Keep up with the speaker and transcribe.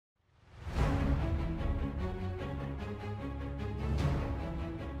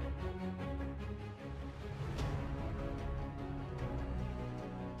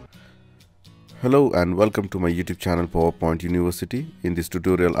Hello and welcome to my YouTube channel PowerPoint University. In this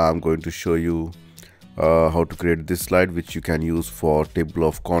tutorial I am going to show you how to create this slide, which you can use for table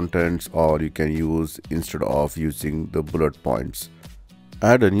of contents, or you can use instead of using the bullet points.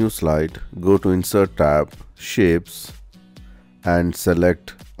 Add a new slide, go to Insert tab, Shapes, and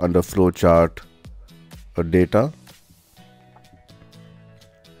select under Flowchart Data.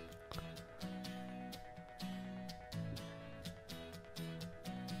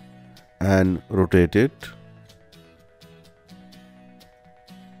 And rotate it.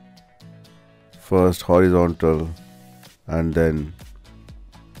 First horizontal, and then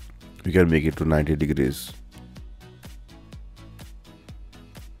we can make it to 90 degrees.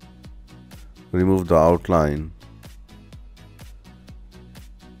 Remove the outline.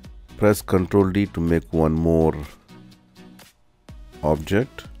 Press Ctrl D to make one more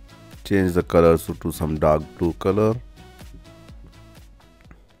object. Change the color to some dark blue color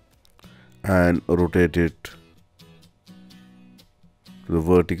and rotate it to the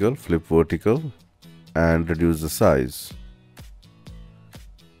vertical, flip vertical, and reduce the size.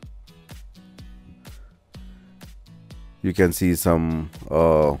 You can see some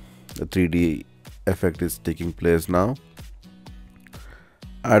 3D effect is taking place now.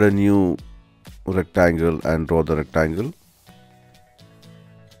 Add a new rectangle and draw the rectangle.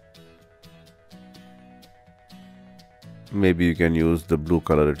 Maybe you can use the blue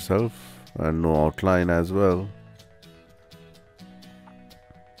color itself and no outline as well.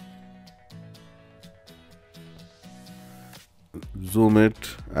 Zoom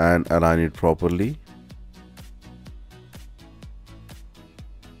it and align it properly.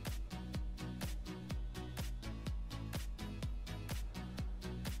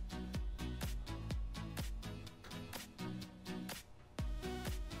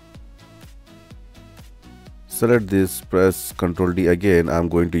 Select this, press Ctrl D again. I'm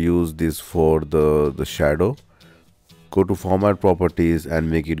going to use this for the shadow. Go to Format Properties and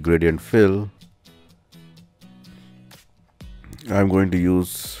make it Gradient Fill. I'm going to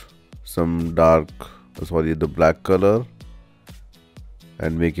use some the black color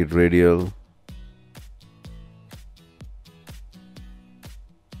and make it radial.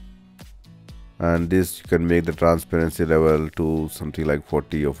 And this, you can make the transparency level to something like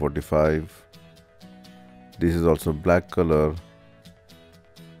 40 or 45. This is also black color,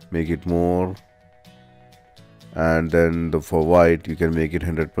 make it more, and then for white you can make it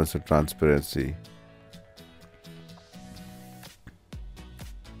 100% transparency.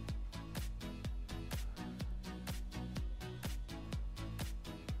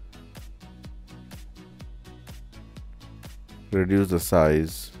 Reduce the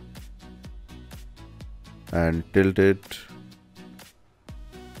size and tilt it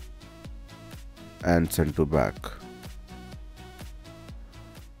and send to back.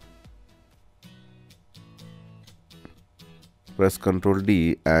 Press Ctrl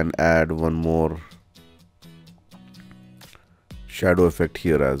D and add one more shadow effect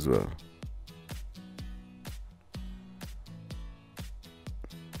here as well.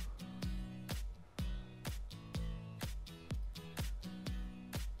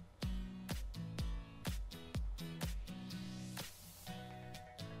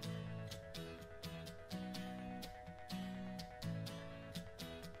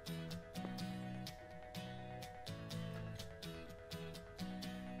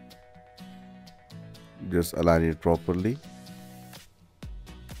 Just align it properly.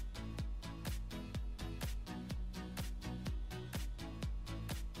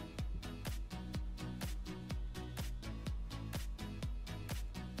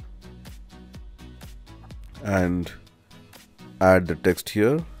 And add the text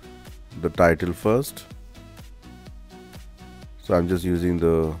here, the title first. So I'm just using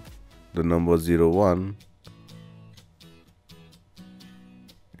the number 01.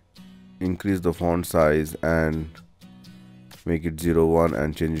 Increase the font size and make it 01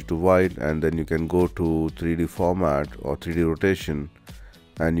 and change it to white, and then you can go to 3D format or 3D rotation,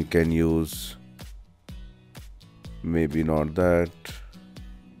 and you can use maybe not that,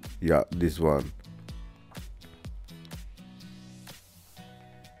 yeah, this one,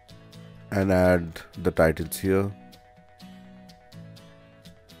 and add the titles here.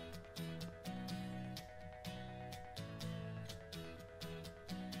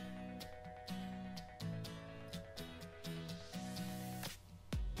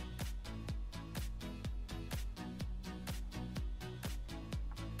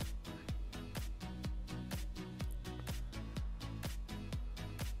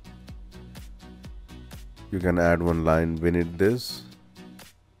 You can add one line beneath this.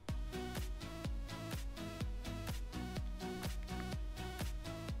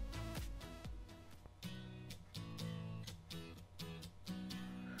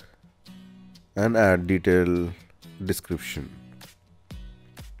 and add detailed description.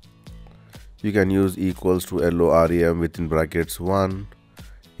 You can use equals to LOREM within brackets 1.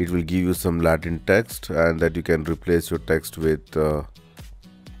 It will give you some Latin text, and that you can replace your text with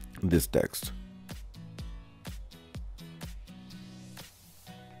this text.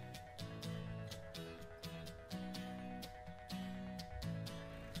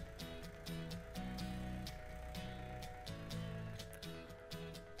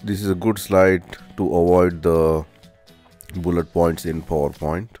 This is a good slide to avoid the bullet points in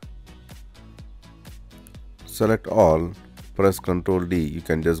PowerPoint. Select all, press Ctrl D. You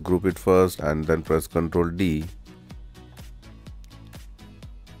can just group it first and then press Ctrl D.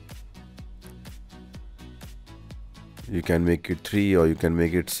 You can make it 3 or you can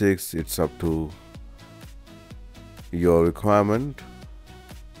make it 6. It's up to your requirement.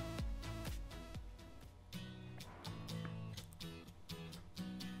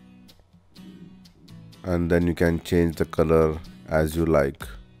 And then you can change the color as you like.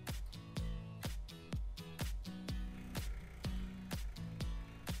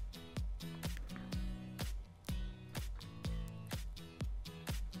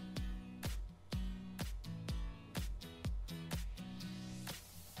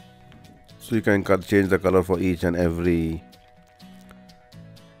 So you can change the color for each and every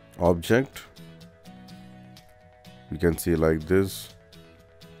object. You can see like this.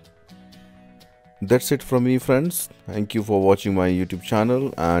 That's it from me, friends. Thank you for watching my YouTube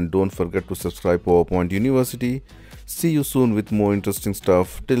channel, and don't forget to subscribe PowerPoint University. See you soon with more interesting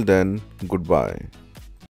stuff. Till then, goodbye.